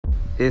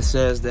It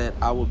says that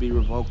I will be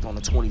revoked on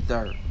the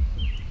 23rd.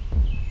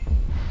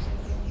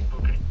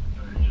 Okay,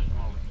 just a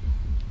moment.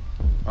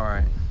 All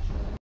right.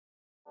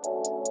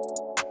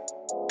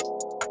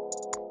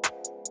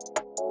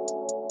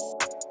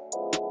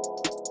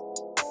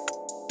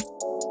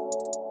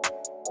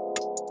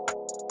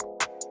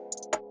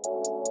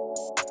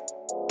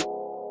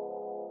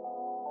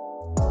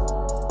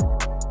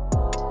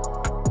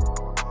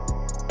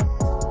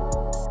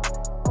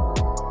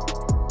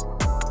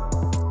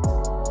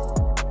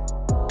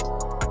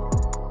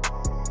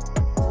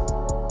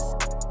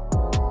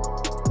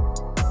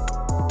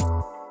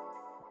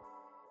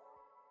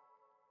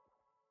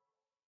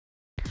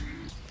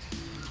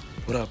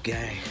 What up,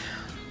 gang?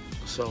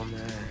 So,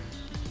 man,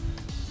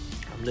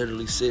 I'm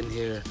literally sitting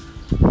here.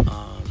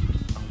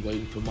 I'm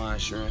waiting for my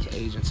insurance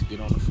agent to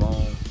get on the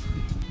phone.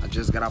 I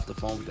just got off the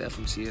phone with the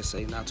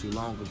FMCSA not too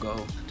long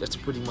ago, just to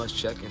pretty much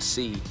check and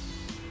see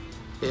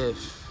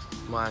if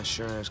my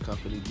insurance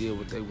company did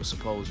what they were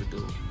supposed to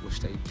do, which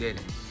they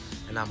didn't.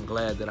 And I'm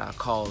glad that I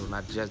called and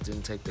I just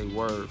didn't take their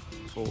word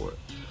for it.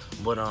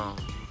 But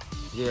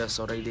yeah,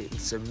 so they didn't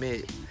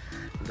submit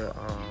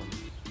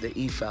the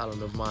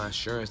e-filing of my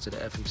insurance to the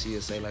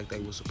FMCSA like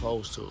they were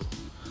supposed to.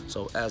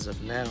 So as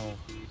of now,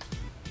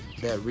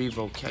 that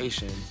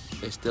revocation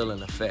is still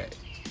in effect,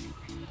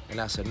 and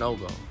that's a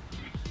no-go.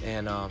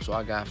 And so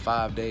I got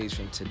 5 days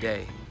from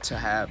today to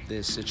have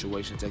this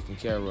situation taken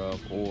care of,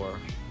 or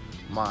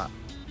my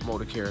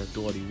motor care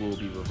authority will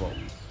be revoked.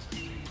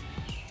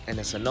 And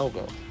it's a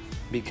no-go,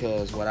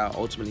 because what I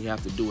ultimately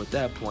have to do at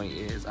that point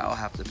is I'll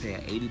have to pay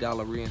an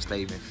 $80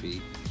 reinstatement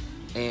fee,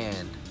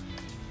 and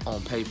on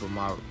paper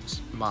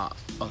my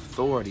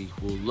authority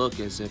will look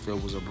as if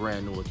it was a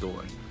brand new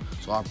authority.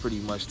 So I'll pretty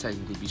much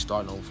technically be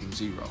starting over from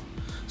zero.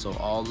 So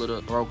all of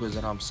the brokers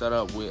that I'm set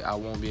up with, I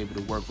won't be able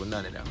to work with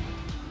none of them.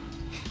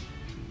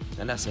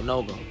 And that's a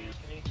no-go.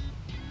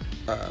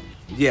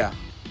 Yeah,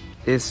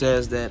 it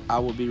says that I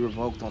will be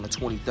revoked on the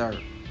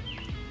 23rd.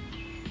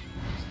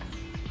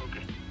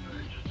 Okay,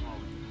 just a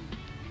moment.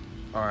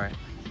 All right.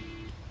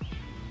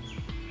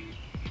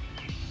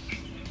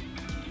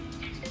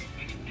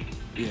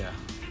 Yeah.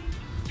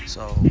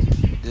 So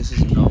this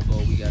is a no-go.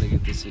 We got to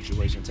get this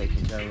situation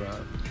taken care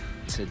of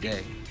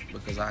today,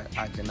 because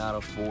I cannot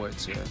afford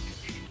to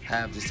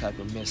have this type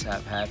of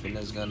mishap happen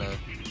that's going to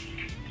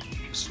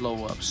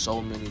slow up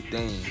so many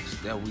things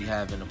that we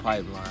have in the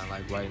pipeline.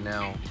 Like right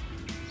now,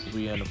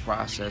 we're in the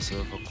process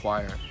of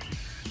acquiring.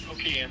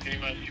 Okay, Anthony,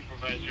 my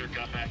supervisor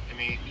got back to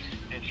me,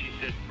 and she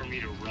said for me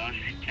to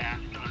rush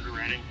task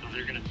underwriting, so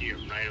they're going to see it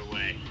right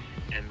away,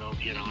 and they'll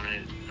get on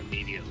it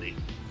immediately.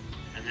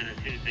 And then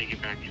as soon as they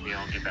get back to me,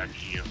 I'll get back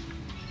to you.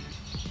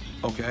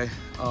 Okay.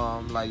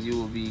 Like you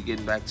will be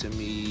getting back to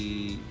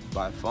me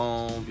by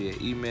phone, via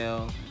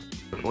email,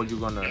 or you're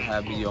going to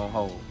have me on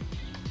hold?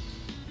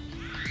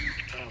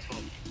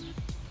 Phone.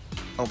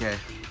 Okay.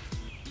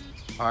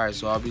 All right,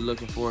 so I'll be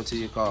looking forward to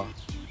your call.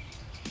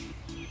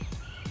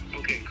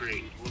 Okay,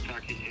 great. We'll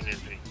talk to you soon,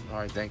 Anthony. All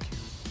right, thank you.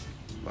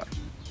 Bye.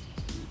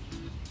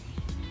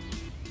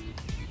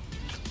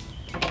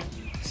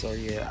 So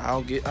yeah,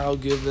 I'll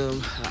give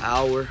them an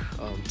hour,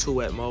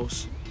 2 at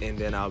most, and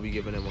then I'll be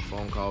giving them a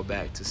phone call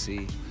back to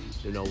see,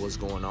 what's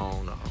going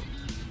on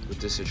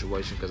with this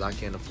situation, because I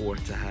can't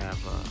afford to have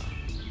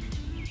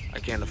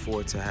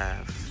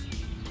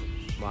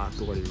my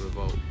authority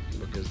revoked,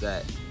 because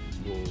that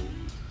will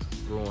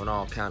ruin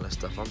all kind of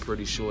stuff. I'm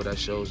pretty sure that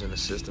shows in the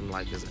system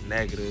like as a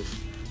negative.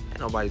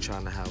 Ain't nobody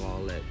trying to have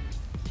all that.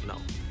 No,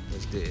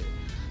 it's dead.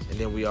 And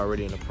then we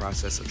already in the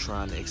process of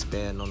trying to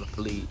expand on the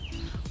fleet.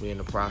 We're in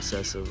the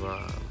process of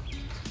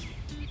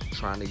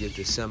trying to get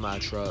this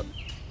semi-truck,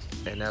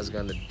 and that's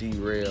gonna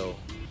derail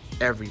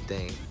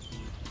everything.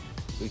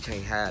 We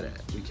can't have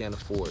that. We can't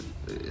afford it.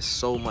 It's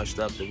so much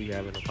stuff that we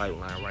have in the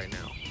pipeline right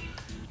now,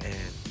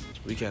 and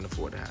we can't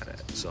afford to have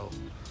that. So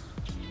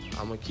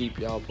I'm gonna keep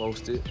y'all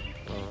posted.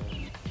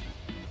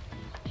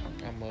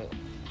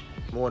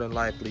 More than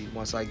likely,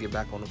 once I get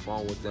back on the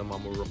phone with them,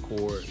 I'm gonna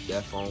record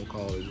that phone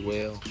call as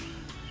well,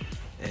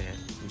 and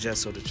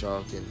just so that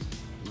y'all can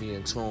be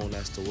in tune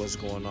as to what's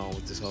going on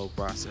with this whole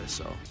process.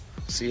 So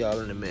see y'all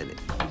in a minute.